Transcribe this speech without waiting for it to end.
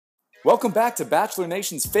Welcome back to Bachelor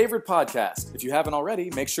Nation's favorite podcast. If you haven't already,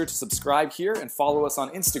 make sure to subscribe here and follow us on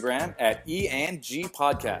Instagram at E&G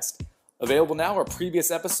Podcast. Available now are previous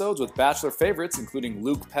episodes with Bachelor favorites including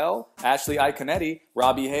Luke Pell, Ashley Iaconetti,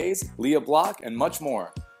 Robbie Hayes, Leah Block, and much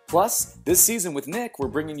more. Plus, this season with Nick, we're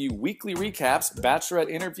bringing you weekly recaps, Bachelorette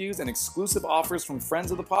interviews, and exclusive offers from friends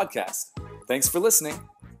of the podcast. Thanks for listening.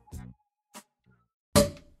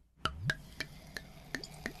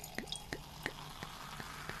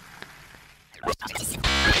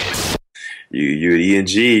 You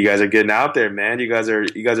E&G, you guys are getting out there, man. You guys are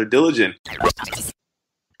diligent.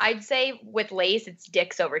 I'd say with Lace, it's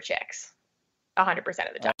dicks over chicks, 100%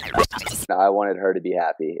 of the time. I wanted her to be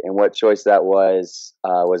happy, and what choice that was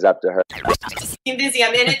up to her. I'm busy.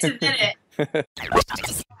 I'm in it to win it. I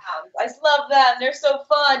just love them. They're so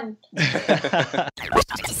fun.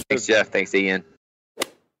 Thanks, Jeff. Thanks, Ian.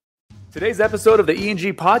 Today's episode of the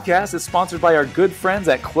E&G Podcast is sponsored by our good friends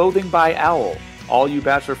at Clothing by Owl. All you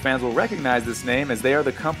Bachelor fans will recognize this name as they are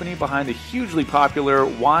the company behind the hugely popular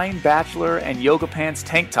Wine Bachelor and Yoga Pants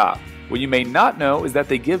tank top. What you may not know is that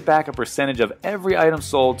they give back a percentage of every item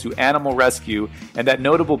sold to Animal Rescue, and that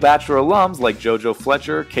notable Bachelor alums like JoJo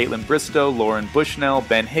Fletcher, Caitlin Bristow, Lauren Bushnell,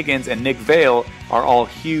 Ben Higgins, and Nick Vale are all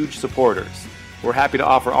huge supporters. We're happy to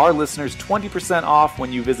offer our listeners 20% off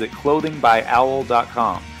when you visit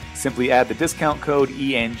clothingbyowl.com. Simply add the discount code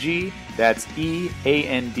ENG, that's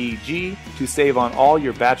EANDG, to save on all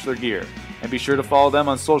your Bachelor gear. And be sure to follow them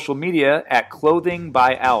on social media at Clothing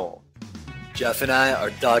by Owl. Jeff and I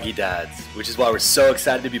are doggy dads, which is why we're so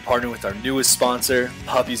excited to be partnering with our newest sponsor,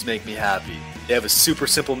 Puppies Make Me Happy. They have a super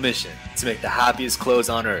simple mission to make the happiest clothes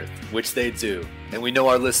on earth, which they do. And we know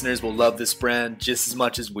our listeners will love this brand just as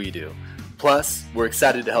much as we do. Plus, we're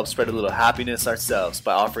excited to help spread a little happiness ourselves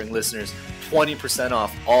by offering listeners 20%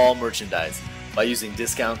 off all merchandise by using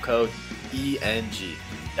discount code ENG.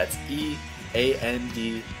 That's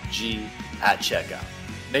EANDG at checkout.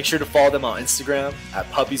 Make sure to follow them on Instagram at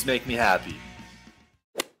Puppies Make Me Happy.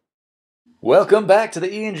 Welcome back to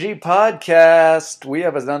the E&G Podcast. We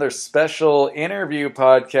have another special interview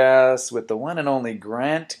podcast with the one and only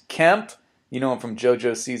Grant Kemp. You know him from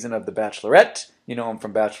JoJo's season of The Bachelorette. You know him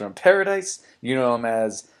from Bachelor in Paradise. You know him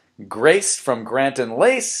as Grace from Grant and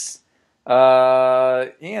Lace.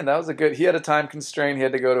 Ian, that was he had a time constraint. He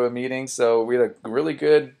had to go to a meeting, so we had a really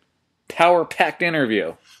good, power-packed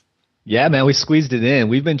interview. Yeah, man, we squeezed it in.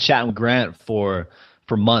 We've been chatting with Grant for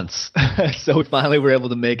months, so we finally were able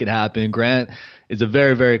to make it happen. Grant is a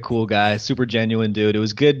very, very cool guy, super genuine dude. It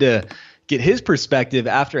was good to get his perspective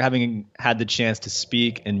after having had the chance to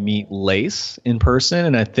speak and meet Lace in person,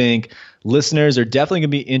 and I think listeners are definitely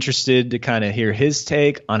going to be interested to kind of hear his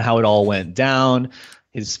take on how it all went down,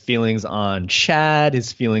 his feelings on Chad,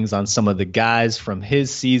 his feelings on some of the guys from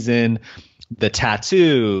his season, the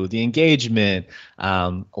tattoo, the engagement,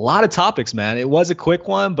 a lot of topics, man. It was a quick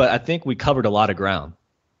one, but I think we covered a lot of ground.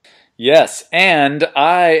 Yes, and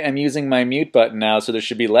I am using my mute button now, so there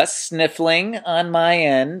should be less sniffling on my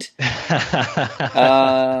end.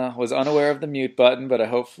 Was unaware of the mute button, but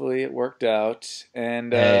hopefully it worked out.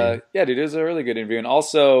 And yeah, dude, it was a really good interview. And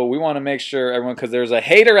also, we want to make sure everyone, because there's a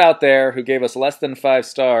hater out there who gave us less than 5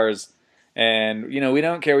 stars. And, you know, we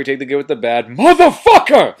don't care. We take the good with the bad.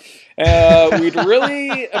 Motherfucker! We'd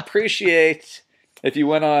really appreciate if you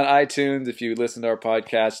went on iTunes, if you listen to our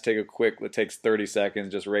podcast, it takes 30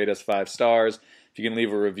 seconds, just rate us 5 stars. If you can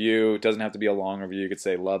leave a review, it doesn't have to be a long review. You could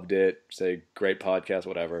say loved it, say great podcast,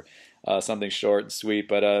 whatever. Something short and sweet.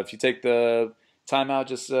 But if you take the time out,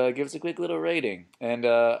 just give us a quick little rating. And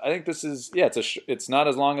I think this is, it's not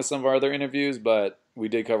as long as some of our other interviews, but we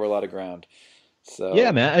did cover a lot of ground. So yeah,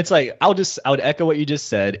 man, it's like I would echo what you just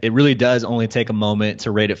said. It really does only take a moment to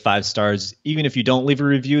rate it 5 stars. Even if you don't leave a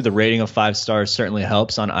review, the rating of 5 stars certainly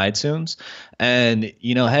helps on iTunes. And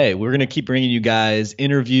you know, hey, we're gonna keep bringing you guys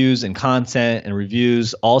interviews and content and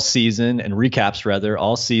reviews all season, and recaps rather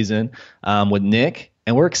all season with Nick.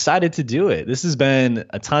 And we're excited to do it. This has been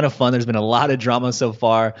a ton of fun. There's been a lot of drama so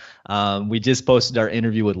far. We just posted our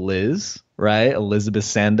interview with Liz, right? Elizabeth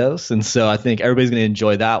Sandos. And so I think everybody's gonna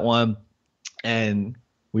enjoy that one. And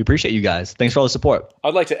we appreciate you guys. Thanks for all the support.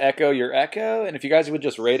 I'd like to echo your echo, and if you guys would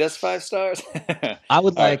just rate us 5 stars. I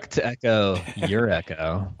would like to echo your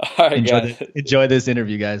echo. All right, enjoy this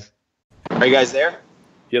interview, guys. Are you guys there?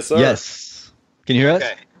 Yes, sir. Yes. Can you hear us?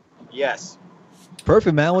 Okay. Yes.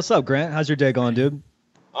 Perfect, man. What's up, Grant? How's your day going, dude?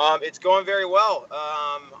 It's going very well.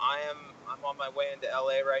 I'm on my way into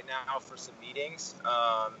LA right now for some meetings.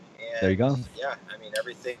 And there you go. Yeah, I mean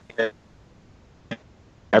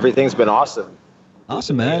everything's been awesome.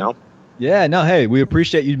 Awesome, man. You know? Yeah, no, hey, we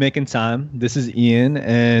appreciate you making time. This is Ian,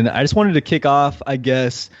 and I just wanted to kick off, I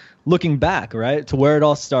guess, looking back, right, to where it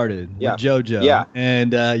all started with JoJo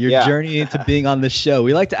and your journey into being on the show.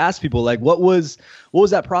 We like to ask people, like, what was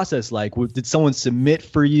that process like? Did someone submit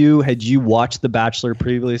for you? Had you watched The Bachelor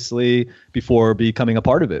previously before becoming a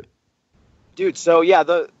part of it? Dude, so yeah,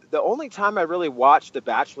 the only time I really watched The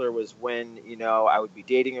Bachelor was when, you know, I would be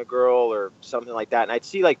dating a girl or something like that, and I'd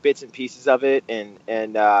see like bits and pieces of it,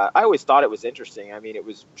 and I always thought it was interesting. I mean, it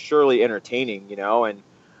was surely entertaining, you know, and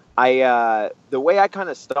the way I kind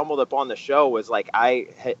of stumbled upon the show was like I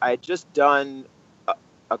had just done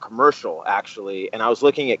a commercial actually, and I was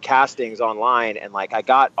looking at castings online, and like I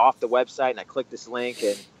got off the website and I clicked this link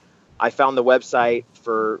and I found the website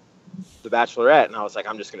for The Bachelorette, and I was like,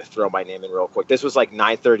 I'm just gonna throw my name in real quick. This was like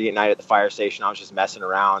 9:30 at night at the fire station. I was just messing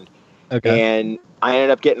around, and I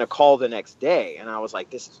ended up getting a call the next day, and I was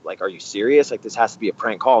like, this is like, are you serious? Like, this has to be a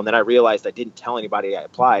prank call. And then I realized I didn't tell anybody I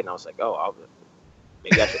applied, and I was like, oh,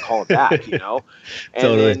 maybe I should call him back, you know?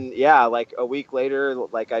 And then, yeah, like a week later,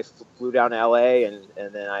 like I flew down to LA and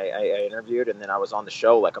then I interviewed, and then I was on the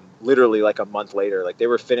show like literally like a month later. Like they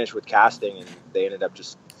were finished with casting and they ended up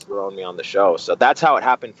just throwing me on the show. So that's how it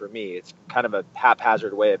happened for me. It's kind of a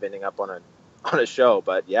haphazard way of ending up on a show,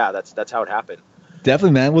 but yeah, that's how it happened.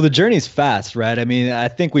 Definitely, man. Well, the journey's fast, right? I mean, I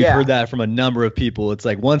think we've heard that from a number of people. It's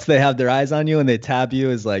like once they have their eyes on you and they tab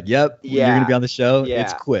you, it's like, yep, you're going to be on the show. Yeah.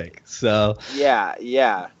 It's quick. So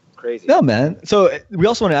yeah. Crazy. No, man. So we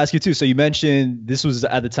also want to ask you too. So you mentioned this was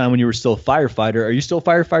at the time when you were still a firefighter. Are you still a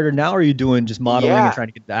firefighter now? Or are you doing just modeling and trying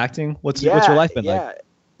to get into acting? What's your life been like?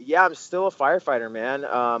 Yeah, I'm still a firefighter, man.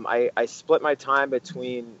 I split my time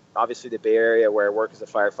between obviously the Bay Area where I work as a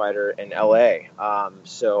firefighter and LA.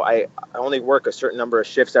 So I only work a certain number of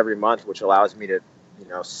shifts every month, which allows me to, you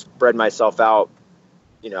know, spread myself out,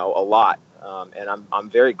 you know, a lot. And I'm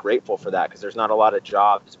very grateful for that because there's not a lot of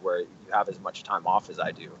jobs where you have as much time off as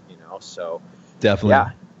I do, you know. So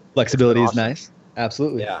definitely, flexibility is nice.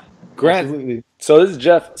 Absolutely. Yeah. Grant, absolutely. So this is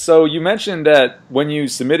Jeff. So you mentioned that when you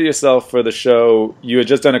submitted yourself for the show, you had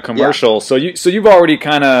just done a commercial. So you've already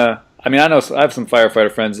kind of. I mean, I have some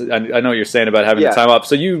firefighter friends. I know what you're saying about having the time off.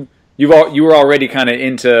 So you were already kind of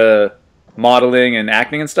into modeling and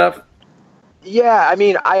acting and stuff. Yeah, I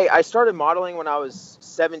mean, I started modeling when I was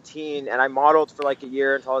 17, and I modeled for like a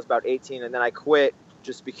year until I was about 18, and then I quit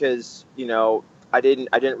just because, you know, I didn't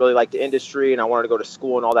really like the industry, and I wanted to go to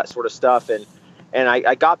school and all that sort of stuff, and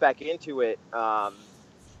I got back into it a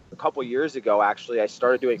couple years ago. Actually, I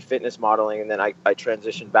started doing fitness modeling, and then I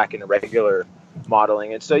transitioned back into regular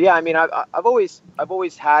modeling. And so yeah, I mean, I've always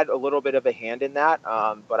had a little bit of a hand in that,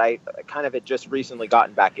 but I kind of had just recently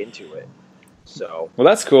gotten back into it. So well,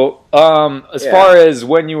 that's cool. As far as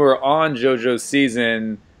when you were on JoJo's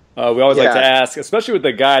season, we always like to ask, especially with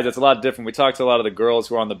the guys, it's a lot different. We talked to a lot of the girls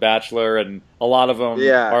who are on The Bachelor, and a lot of them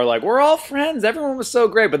are like, we're all friends. Everyone was so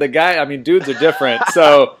great. But the guy, I mean, dudes are different.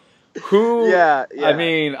 So who, I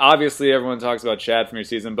mean, obviously everyone talks about Chad from your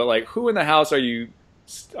season, but like who in the house are you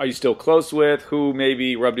still close with? Who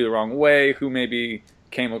maybe rubbed you the wrong way? Who maybe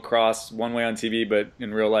came across one way on TV, but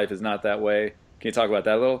in real life is not that way? Can you talk about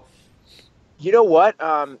that a little? You know what?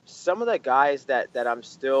 Some of the guys that I'm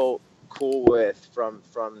still cool with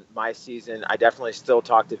from my season, I definitely still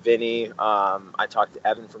talk to Vinny. I talk to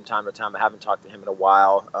Evan from time to time. I haven't talked to him in a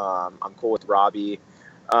while. I'm cool with Robbie.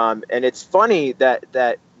 And it's funny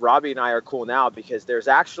that Robbie and I are cool now because there's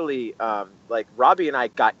actually like Robbie and I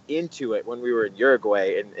got into it when we were in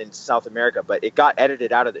Uruguay in South America, but it got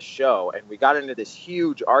edited out of the show, and we got into this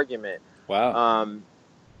huge argument. Wow.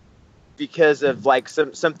 Because of like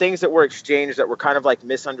some things that were exchanged that were kind of like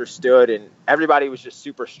misunderstood, and everybody was just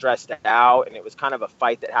super stressed out, and it was kind of a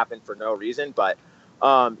fight that happened for no reason. But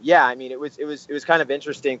yeah, I mean, it was kind of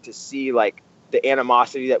interesting to see like the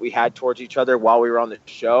animosity that we had towards each other while we were on the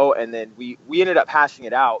show, and then we ended up hashing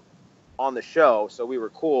it out on the show, so we were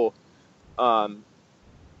cool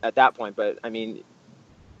at that point. But I mean,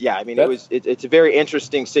 yeah, I mean, it's a very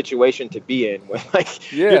interesting situation to be in when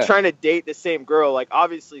like you're trying to date the same girl. Like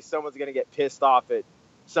obviously someone's going to get pissed off at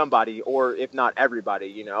somebody, or if not everybody,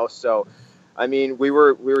 you know? So, I mean, we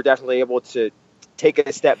were definitely able to take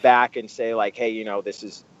a step back and say like, hey,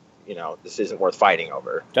 this isn't worth fighting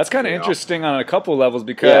over. That's kind of interesting on a couple levels,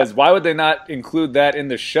 because why would they not include that in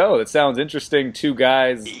the show? It sounds interesting. Two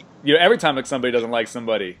guys, every time like somebody doesn't like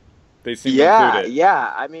somebody, they seem to include it.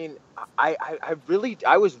 Yeah. I mean,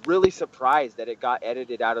 I was really surprised that it got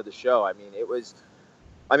edited out of the show. I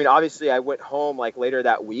mean, obviously I went home like later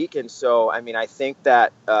that week. And so, I mean, I think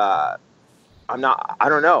that, I don't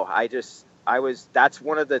know. That's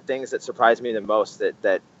one of the things that surprised me the most,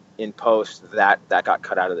 that in post that got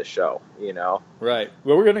cut out of the show, Right.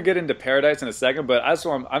 Well, we're going to get into Paradise in a second, but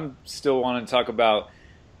I'm still wanting to talk about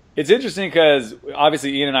It's interesting because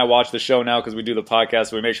obviously Ian and I watch the show now because we do the podcast,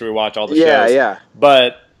 so we make sure we watch all the Yeah, shows. yeah.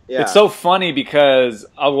 But Yeah. it's so funny because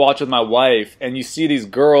I'll watch with my wife, and you see these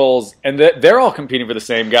girls, and they're all competing for the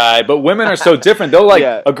same guy, but women are so different. They'll like,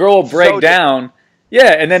 Yeah. a girl will break So down,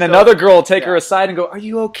 yeah, and then So another girl will take yeah. her aside and go, "Are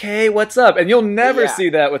you okay? What's up?" And you'll never Yeah. see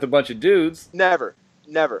that with a bunch of dudes. Never.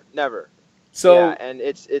 So yeah, and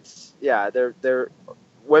it's they're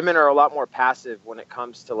women are a lot more passive when it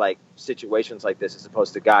comes to like situations like this as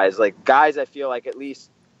opposed to guys. Like guys, I feel like at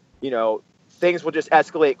least, things will just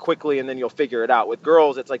escalate quickly and then you'll figure it out. With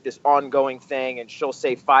girls, it's like this ongoing thing, and she'll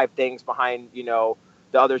say 5 things behind, the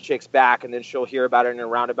other chick's back, and then she'll hear about it in a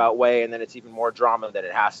roundabout way, and then it's even more drama than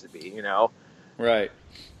it has to be, Right.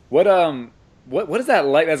 What is that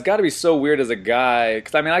like? That's got to be so weird as a guy,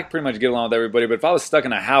 because I mean, I pretty much get along with everybody, but if I was stuck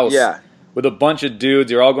in a house with a bunch of dudes,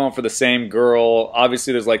 you're all going for the same girl.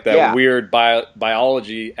 Obviously, there's like that weird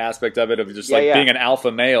biology aspect of it, of just being an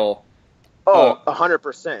alpha male. Oh,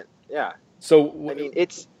 100%. Yeah. So I mean,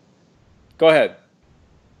 it's. Go ahead.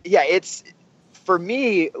 Yeah, it's. For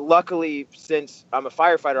me, luckily, since I'm a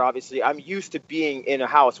firefighter, obviously, I'm used to being in a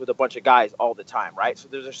house with a bunch of guys all the time, right? So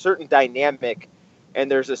there's a certain dynamic, and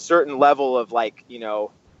there's a certain level of like,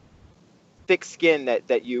 thick skin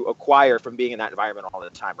that you acquire from being in that environment all the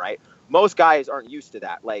time, right? Most guys aren't used to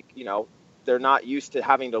that. Like, they're not used to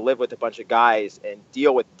having to live with a bunch of guys and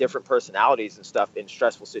deal with different personalities and stuff in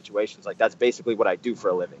stressful situations. Like, that's basically what I do for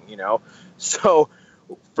a living, So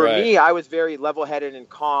for me, I was very level-headed and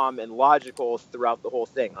calm and logical throughout the whole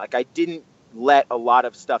thing. Like, I didn't let a lot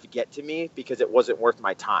of stuff get to me because it wasn't worth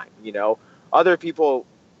my time, Other people,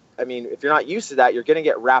 I mean, if you're not used to that, you're going to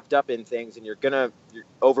get wrapped up in things, and you're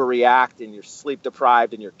overreact, and you're sleep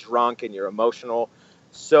deprived, and you're drunk, and you're emotional.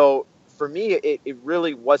 So for me, it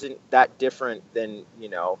really wasn't that different than,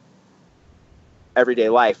 everyday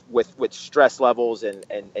life with stress levels and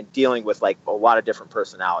dealing with like a lot of different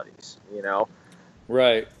personalities,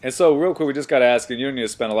 Right. And so real quick, we just got to ask, and you don't need to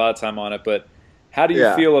spend a lot of time on it, but how do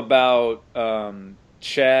you feel about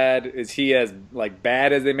Chad? Is he as like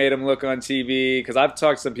bad as they made him look on TV? Because I've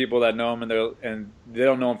talked to some people that know him, and they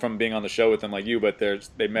don't know him from being on the show with him like you, but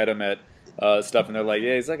they met him at stuff, and they're like,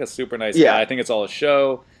 yeah, he's like a super nice guy. I think it's all a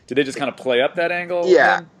show. Did they just kind of play up that angle?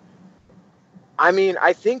 Yeah. I mean,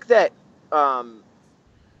 I think that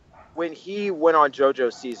when he went on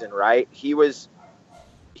JoJo's season, right, he was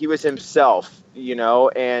himself,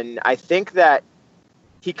 and I think that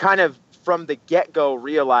he kind of from the get-go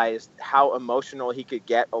realized how emotional he could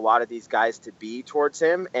get a lot of these guys to be towards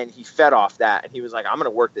him, and he fed off that, and he was like, I'm going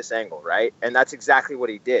to work this angle, right? And that's exactly what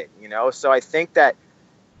he did, So I think that,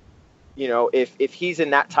 if he's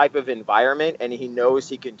in that type of environment and he knows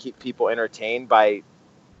he can keep people entertained by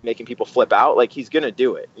making people flip out, like, he's going to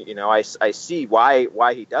do it. I see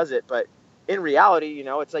why he does it, but in reality,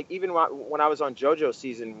 it's like even when I was on JoJo's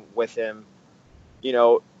season with him,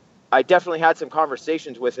 I definitely had some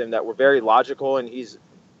conversations with him that were very logical, and he's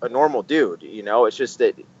a normal dude, It's just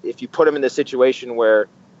that if you put him in the situation where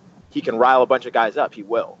he can rile a bunch of guys up, he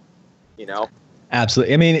will,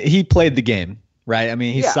 Absolutely. I mean, he played the game, right? I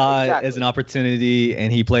mean, he saw it as an opportunity,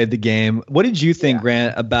 and he played the game. What did you think,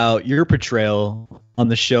 Grant, about your portrayal on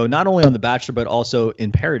the show, not only on The Bachelor, but also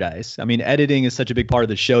in Paradise? I mean, editing is such a big part of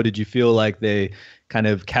the show. Did you feel like they kind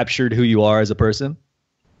of captured who you are as a person?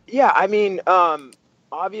 Yeah, I mean,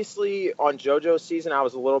 obviously on JoJo's season, I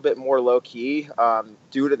was a little bit more low key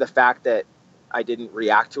due to the fact that I didn't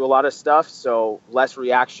react to a lot of stuff. So less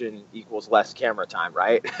reaction equals less camera time,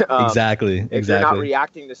 right? Exactly. If they're not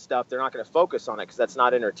reacting to stuff, they're not going to focus on it because that's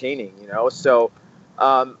not entertaining, So,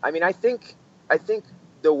 I mean, I think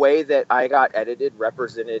the way that I got edited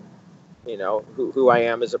represented, who I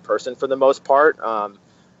am as a person for the most part.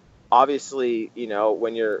 Obviously,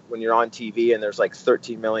 when you're on TV and there's like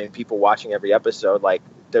 13 million people watching every episode, like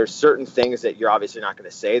there's certain things that you're obviously not going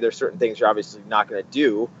to say. There's certain things you're obviously not going to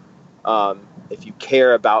do. If you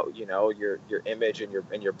care about, your image and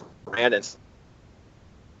your brand. And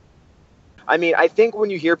I mean, I think when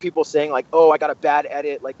you hear people saying like, oh, I got a bad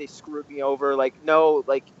edit, like they screwed me over, like, no,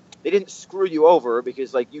 like they didn't screw you over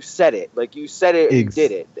because like you said it and you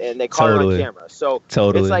did it, and they caught it on camera. So it's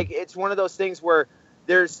like, it's one of those things where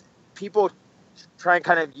there's people try and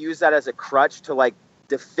kind of use that as a crutch to like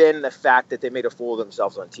defend the fact that they made a fool of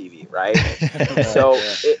themselves on TV, right? So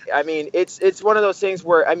I mean, it's one of those things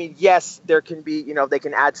where, I mean, yes, there can be, they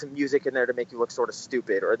can add some music in there to make you look sort of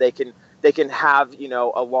stupid, or they can have,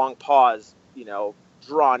 a long pause,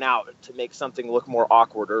 drawn out to make something look more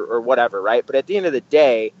awkward or whatever, right? But at the end of the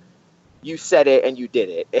day, you said it and you did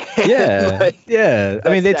it. Yeah. Like, yeah. I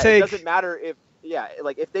mean, they take, it doesn't matter if yeah,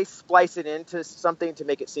 like if they splice it into something to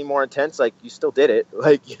make it seem more intense, like you still did it.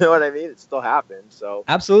 Like, you know what I mean? It still happened. So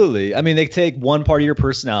Absolutely. I mean, they take one part of your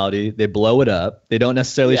personality, they blow it up. They don't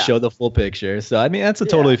necessarily show the full picture. So, I mean, that's a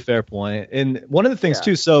totally fair point. And one of the things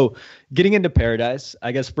too, so getting into Paradise,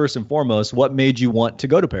 I guess first and foremost, what made you want to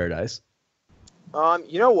go to Paradise?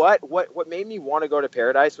 You know what made me want to go to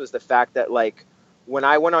Paradise was the fact that, like, when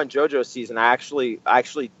I went on JoJo's season, I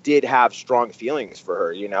actually did have strong feelings for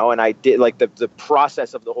her, you know, and I did, like, the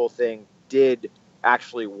process of the whole thing did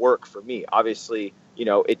actually work for me. Obviously, you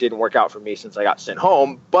know, it didn't work out for me since I got sent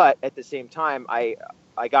home, but at the same time, I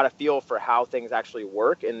got a feel for how things actually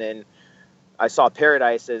work. And then I saw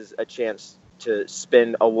Paradise as a chance to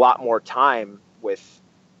spend a lot more time with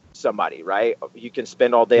somebody, right? You can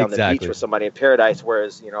spend all day on the beach with somebody in Paradise,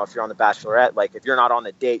 whereas, you know, if you're on the Bachelorette, like, if you're not on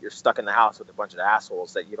the date, you're stuck in the house with a bunch of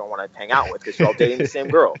assholes that you don't want to hang out with because you're all dating the same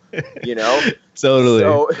girl, you know?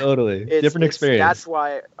 Totally different experience. That's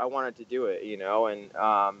why I wanted to do it, you know. And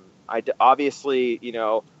obviously, you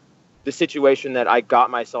know, the situation that I got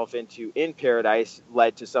myself into in Paradise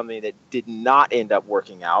led to something that did not end up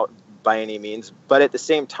working out by any means, but at the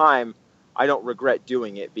same time, I don't regret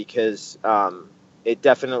doing it because it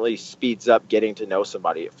definitely speeds up getting to know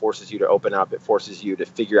somebody. It forces you to open up. It forces you to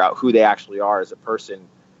figure out who they actually are as a person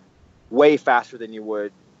way faster than you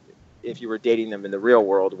would if you were dating them in the real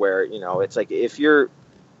world, where, you know, it's like this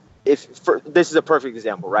is a perfect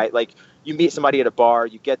example, right? Like, you meet somebody at a bar,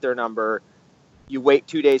 you get their number, you wait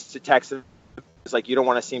 2 days to text them. It's like, you don't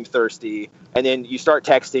want to seem thirsty. And then you start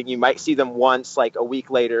texting, you might see them once, like a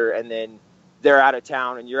week later, and then they're out of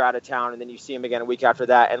town and you're out of town, and then you see them again a week after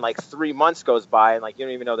that, and like 3 months goes by and like you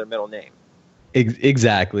don't even know their middle name.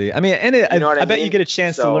 Exactly. I mean, and I bet you get a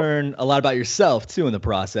chance to learn a lot about yourself too in the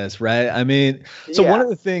process, right? I mean, so one of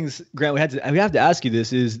the things, Grant, we have to ask you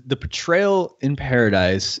this, is the portrayal in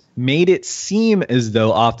Paradise made it seem as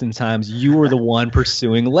though oftentimes you were the one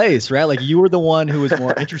pursuing Lace, right? Like, you were the one who was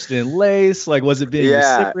more interested in Lace. Like, was it being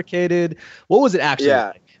reciprocated? What was it actually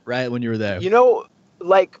like, right, when you were there? You know,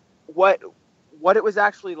 like, what it was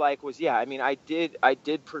actually like was, I mean, I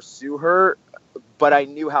did pursue her, but I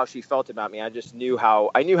knew how she felt about me. I knew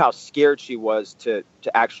how scared she was to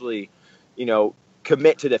actually, you know,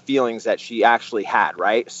 commit to the feelings that she actually had,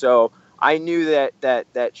 right? So I knew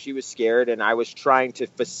that she was scared, and I was trying to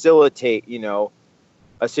facilitate, you know,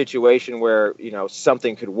 a situation where, you know,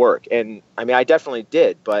 something could work. And I mean, I definitely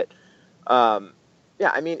did, but I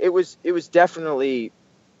mean, it was definitely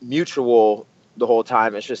mutual the whole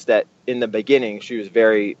time. It's just that in the beginning she was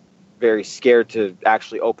very, very scared to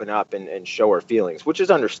actually open up and show her feelings, which is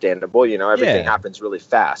understandable. You know, everything happens really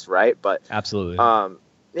fast, right? But absolutely.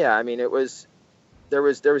 I mean, there was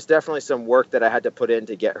definitely some work that I had to put in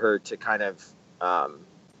to get her to kind of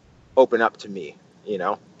open up to me, you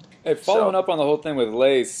know. Hey, following up on the whole thing with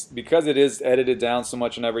Lace, because it is edited down so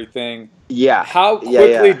much and everything. Yeah. How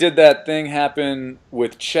quickly did that thing happen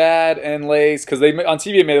with Chad and Lace? Because they on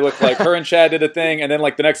TV it made it look like her and Chad did a thing, and then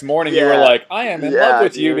like the next morning you were like, "I am in love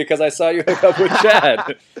with you because I saw you hook up with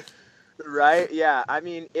Chad." Right? Yeah. I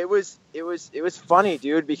mean, it was funny,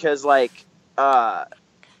 dude, because like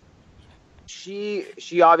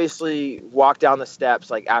she obviously walked down the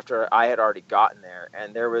steps like after I had already gotten there,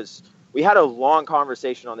 and we had a long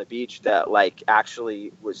conversation on the beach that like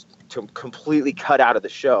actually was completely cut out of the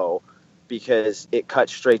show because it cut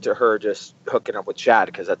straight to her just hooking up with Chad,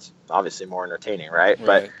 because that's obviously more entertaining, right?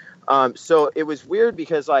 But so it was weird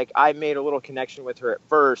because like I made a little connection with her at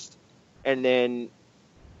first, and then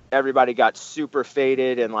everybody got super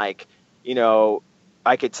faded, and like, you know,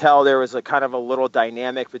 I could tell there was a kind of a little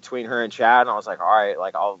dynamic between her and Chad, and I was like, all right,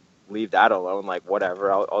 like I'll leave that alone, like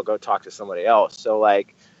whatever, I'll go talk to somebody else. So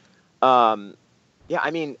like I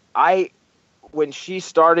mean, when she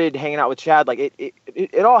started hanging out with Chad, like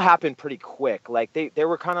it all happened pretty quick. Like they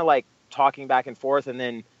were kind of like talking back and forth, and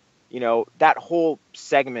then, you know, that whole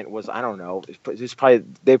segment was, I don't know,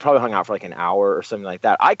 they probably hung out for like an hour or something like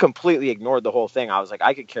that. I completely ignored the whole thing. I was like,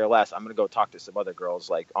 I could care less. I'm gonna go talk to some other girls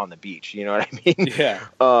like on the beach. You know what I mean? Yeah.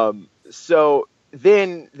 So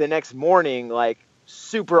then the next morning, like,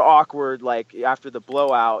 super awkward, like after the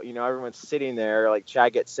blowout, you know, everyone's sitting there, like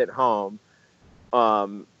Chad gets sent home,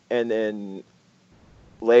 and then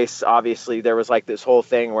Lace, obviously there was like this whole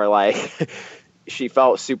thing where like she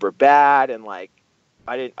felt super bad, and like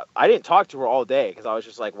I didn't talk to her all day because I was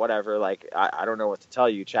just like, whatever, like I don't know what to tell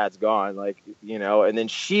you, Chad's gone, like, you know. And then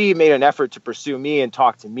she made an effort to pursue me and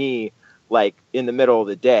talk to me like in the middle of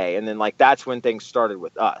the day, and then like that's when things started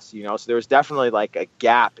with us, you know. So there was definitely like a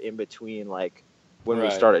gap in between, like when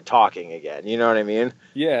we started talking again, you know what I mean?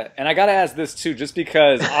 Yeah, and I gotta ask this too, just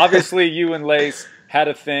because obviously you and Lace had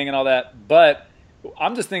a thing and all that, but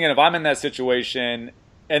I'm just thinking if I'm in that situation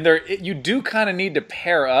and you do kind of need to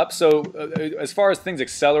pair up. So as far as things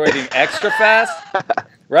accelerating extra fast,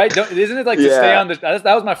 right? Isn't it like to stay on the?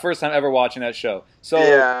 That was my first time ever watching that show. So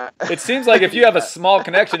it seems like if you have a small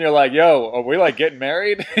connection, you're like, yo, are we like getting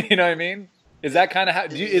married? You know what I mean? Is that kind of how?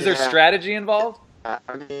 Is there strategy involved? I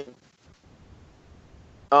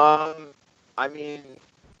mean,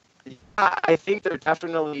 I think there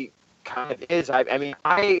definitely kind of is. I mean,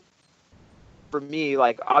 for me,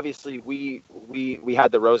 like obviously we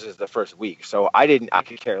had the roses the first week, so I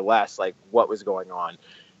could care less like what was going on,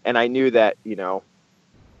 and I knew that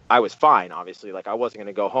I was fine. Obviously, like I wasn't going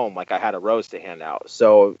to go home like I had a rose to hand out.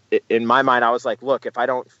 So in my mind, I was like, look, if I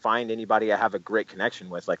don't find anybody I have a great connection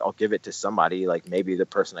with, like I'll give it to somebody, like maybe the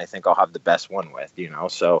person I think I'll have the best one with,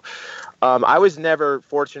 So I was never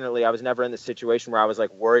in the situation where I was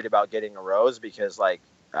like worried about getting a rose, because like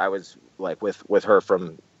I was like with her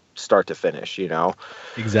from start to finish,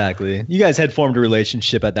 Exactly. You guys had formed a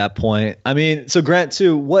relationship at that point. I mean, so Grant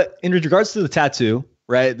too, in regards to the tattoo,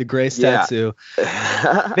 right? The Grace tattoo.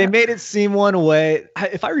 They made it seem one way.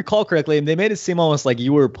 If I recall correctly, they made it seem almost like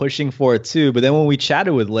you were pushing for it too. But then when we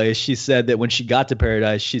chatted with Lace, she said that when she got to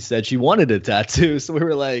Paradise, she said she wanted a tattoo. So we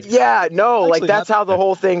were like, yeah, no, like that's how the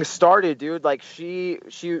whole thing started, dude. Like she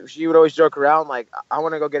would always joke around like, I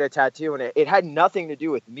want to go get a tattoo, and it had nothing to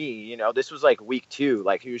do with me. This was like week 2.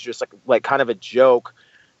 Like he was just like kind of a joke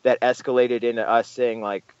that escalated into us saying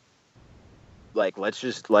like let's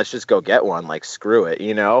just go get one, like screw it,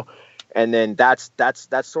 and then that's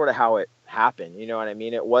sort of how it happened, you know what I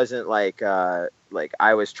mean? It wasn't like I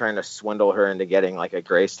was trying to swindle her into getting like a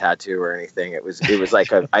Grace tattoo or anything. It was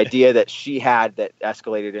like an idea that she had that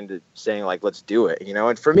escalated into saying like let's do it,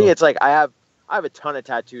 and for me it's like I have a ton of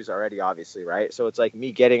tattoos already, obviously, right? So it's like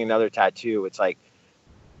me getting another tattoo, it's like,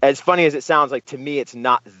 as funny as it sounds, like to me it's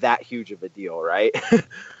not that huge of a deal, right?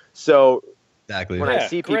 So exactly. When I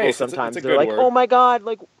see people Grace, sometimes it's a they're like, word. oh my God,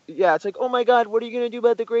 like, yeah, it's like, oh my God, what are you going to do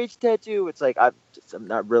about the Grace tattoo? It's like, I'm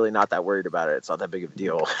not that worried about it. It's not that big of a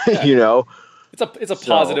deal, It's a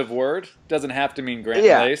positive word. Doesn't have to mean Grant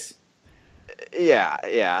Lace. Yeah.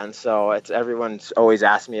 And so everyone's always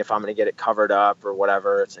asked me if I'm going to get it covered up or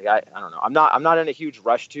whatever. It's like, I don't know. I'm not in a huge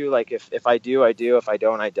rush to, like, if I do, I do. If I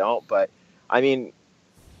don't, I don't. But I mean,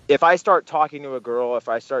 if I start talking to a girl, if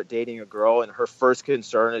I start dating a girl and her first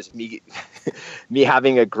concern is me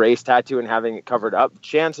having a Grace tattoo and having it covered up,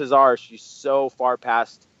 chances are she's so far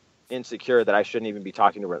past insecure that I shouldn't even be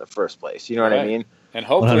talking to her in the first place. You know what I mean? And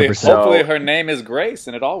hopefully her name is Grace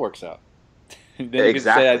and it all works out. Then you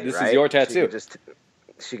exactly, can say, this is your tattoo.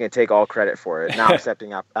 She can take all credit for it. Now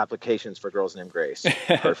accepting applications for girls named Grace.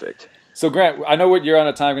 Perfect. So Grant, I know you're on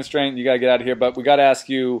a time constraint. You got to get out of here, but we got to ask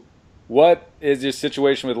you, what is your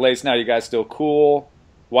situation with Lace now? You guys still cool?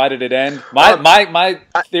 Why did it end? My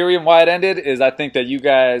theory on why it ended is I think that you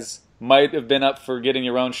guys might have been up for getting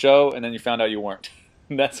your own show, and then you found out you weren't.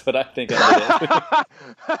 That's what I think ended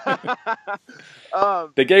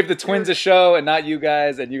it. They gave the twins a show and not you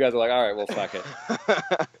guys, and you guys are like, all right, well, fuck it.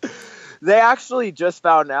 They actually just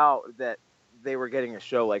found out that they were getting a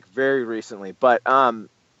show like very recently, but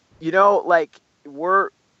like we're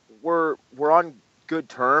on good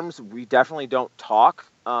terms. We definitely don't talk.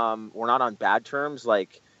 We're not on bad terms.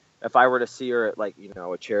 Like if I were to see her at like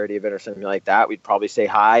a charity event or something like that, we'd probably say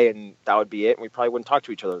hi and that would be it, and we probably wouldn't talk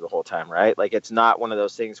to each other the whole time, right? Like it's not one of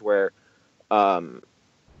those things where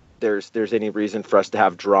there's any reason for us to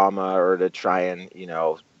have drama or to try and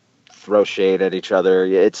throw shade at each other.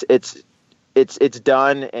 It's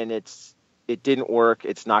done, and it didn't work.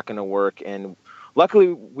 It's not going to work, and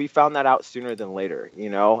luckily we found that out sooner than later,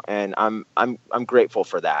 and I'm grateful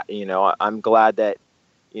for that. I'm glad that,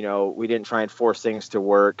 we didn't try and force things to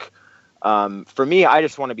work. For me, I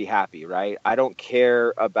just want to be happy, right? I don't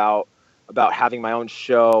care about having my own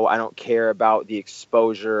show. I don't care about the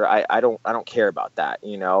exposure. I don't care about that.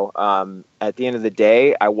 At the end of the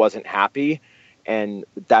day, I wasn't happy, and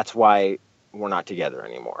that's why we're not together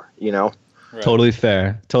anymore, Right. Totally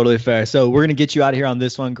fair. So we're going to get you out of here on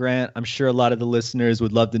this one, Grant. I'm sure a lot of the listeners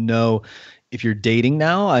would love to know if you're dating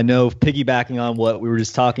now. I know, piggybacking on what we were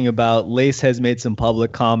just talking about, Lace has made some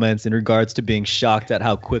public comments in regards to being shocked at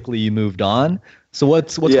how quickly you moved on. So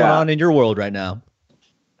what's going on in your world right now?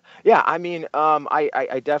 Yeah, I mean,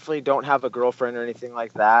 I definitely don't have a girlfriend or anything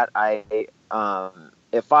like that.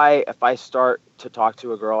 If I start to talk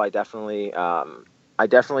to a girl, I definitely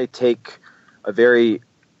take a very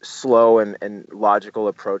slow and logical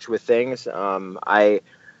approach with things. I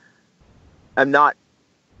am not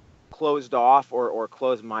closed off or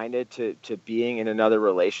closed-minded to being in another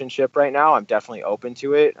relationship right now. I'm definitely open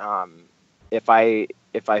to it. If I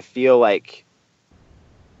feel like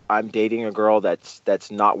I'm dating a girl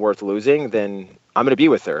that's not worth losing, then I'm going to be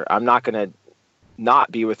with her. I'm not going to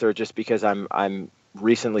not be with her just because I'm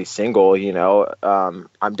recently single, you know.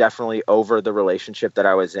 I'm definitely over the relationship that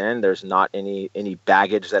I was in. There's not any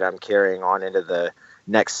baggage that I'm carrying on into the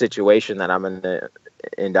next situation that I'm going to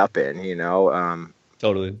end up in, you know.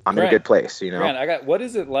 Totally. I'm in a good place, you know. Grant, what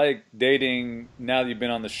is it like dating now that you've been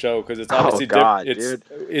on the show? Because it's obviously dude.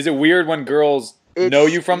 Is it weird when girls know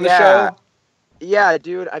you from the show? Yeah,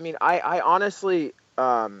 dude. I mean, I honestly,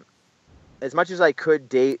 as much as I could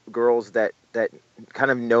date girls that kind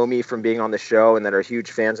of know me from being on the show and that are huge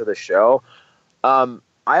fans of the show, I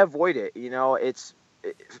avoid it. You know,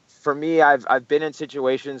 for me, I've been in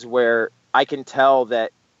situations where I can tell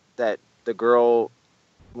that the girl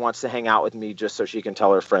wants to hang out with me just so she can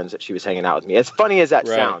tell her friends that she was hanging out with me. As funny as that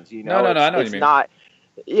sounds, you know. No, I know what you mean. Not,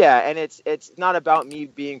 yeah, and it's not about me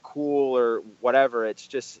being cool or whatever. It's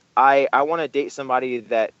just I want to date somebody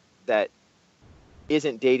that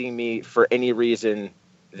isn't dating me for any reason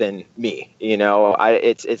than me, you know.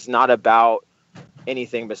 It's not about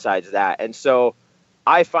anything besides that. And so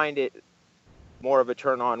I find it more of a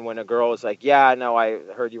turn on when a girl is like, yeah, no, I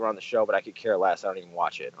heard you were on the show, but I could care less. I don't even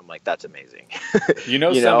watch it. I'm like, that's amazing. You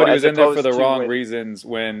know, somebody was in there for the wrong reasons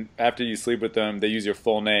when after you sleep with them, they use your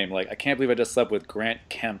full name. Like, I can't believe I just slept with Grant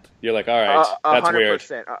Kemp. You're like, all right, that's weird.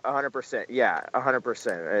 100%. Yeah,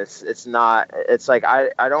 100%. It's not, it's like, I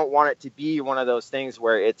don't want it to be one of those things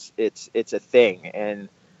where it's a thing. And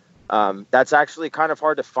that's actually kind of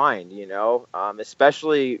hard to find, you know,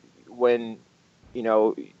 especially when, you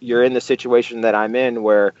know, you're in the situation that I'm in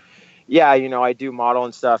where, yeah, you know, I do model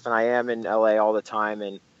and stuff and I am in LA all the time.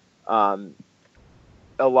 And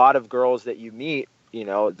a lot of girls that you meet, you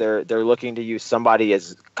know, they're looking to use somebody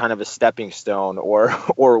as kind of a stepping stone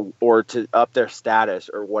or to up their status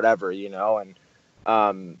or whatever, you know.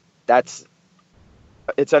 And it's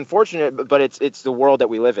unfortunate, but it's the world that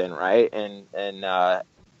we live in, right? And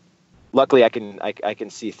luckily I can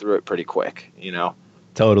see through it pretty quick, you know.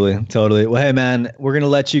 Totally. Well, hey, man, we're going to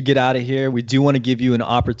let you get out of here. We do want to give you an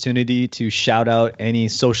opportunity to shout out any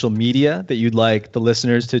social media that you'd like the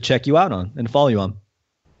listeners to check you out on and follow you on.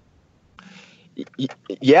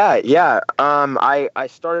 Yeah. I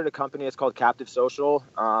started a company. It's called Captive Social.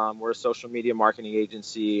 We're a social media marketing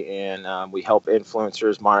agency, and we help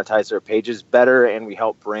influencers monetize their pages better, and we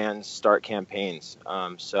help brands start campaigns.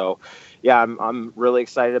 So, yeah, I'm really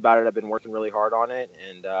excited about it. I've been working really hard on it,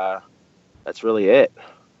 and that's really it.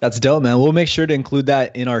 That's dope, man. We'll make sure to include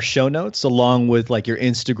that in our show notes along with like your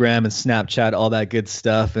Instagram and Snapchat, all that good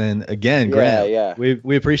stuff. And again, Grant,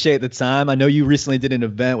 we appreciate the time. I know you recently did an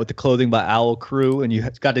event with the Clothing by Owl crew and you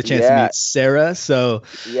got the chance to meet Sarah. So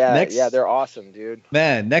they're awesome, dude.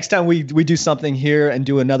 Man, next time we do something here and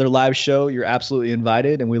do another live show, you're absolutely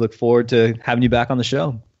invited. And we look forward to having you back on the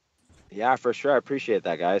show. Yeah, for sure. I appreciate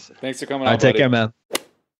that, guys. Thanks for coming on, buddy. Take care, man.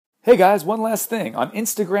 Hey guys, one last thing. On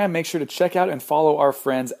Instagram, make sure to check out and follow our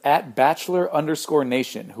friends at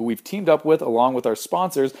Bachelor_Nation, who we've teamed up with along with our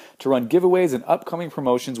sponsors to run giveaways and upcoming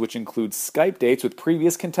promotions, which include Skype dates with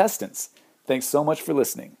previous contestants. Thanks so much for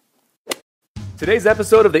listening. Today's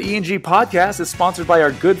episode of the E&G podcast is sponsored by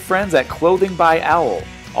our good friends at Clothing by Owl.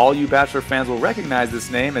 All you Bachelor fans will recognize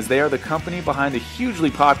this name as they are the company behind the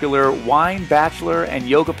hugely popular Wine, Bachelor, and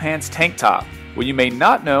Yoga Pants tank top. What you may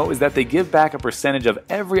not know is that they give back a percentage of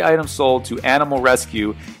every item sold to Animal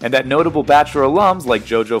Rescue, and that notable Bachelor alums like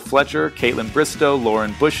JoJo Fletcher, Caitlin Bristow,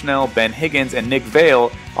 Lauren Bushnell, Ben Higgins, and Nick Vale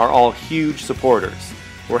are all huge supporters.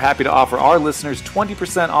 We're happy to offer our listeners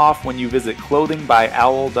 20% off when you visit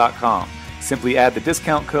clothingbyowl.com. Simply add the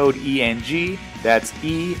discount code ENG, that's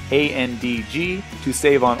EANDG, to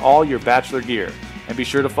save on all your Bachelor gear. And be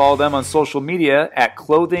sure to follow them on social media at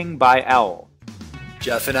Clothing by Owl.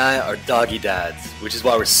 Jeff and I are doggy dads, which is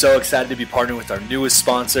why we're so excited to be partnering with our newest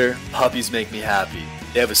sponsor, Puppies Make Me Happy.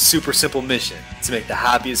 They have a super simple mission to make the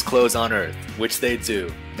happiest clothes on earth, which they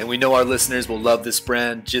do. And we know our listeners will love this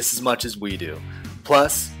brand just as much as we do.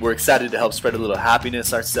 Plus, we're excited to help spread a little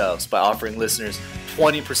happiness ourselves by offering listeners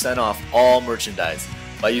 20% off all merchandise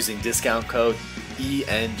by using discount code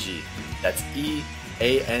ENG. That's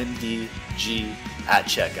EANDG at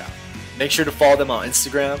checkout. Make sure to follow them on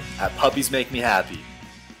Instagram at Puppies Make Me Happy.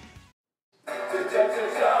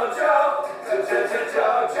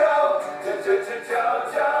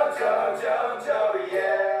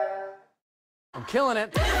 I'm killing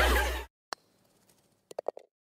it.